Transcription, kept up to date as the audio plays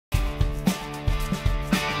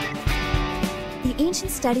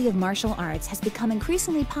ancient study of martial arts has become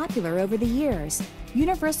increasingly popular over the years.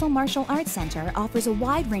 Universal Martial Arts Center offers a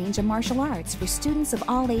wide range of martial arts for students of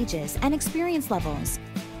all ages and experience levels.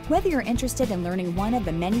 Whether you're interested in learning one of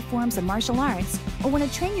the many forms of martial arts or want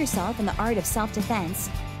to train yourself in the art of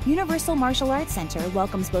self-defense, Universal Martial Arts Center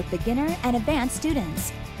welcomes both beginner and advanced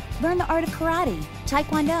students. Learn the art of karate,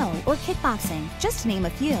 taekwondo, or kickboxing, just to name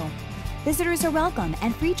a few. Visitors are welcome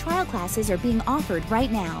and free trial classes are being offered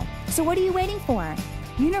right now. So what are you waiting for?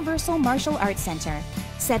 Universal Martial Arts Center,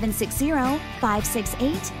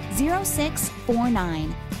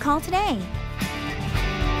 760-568-0649. Call today.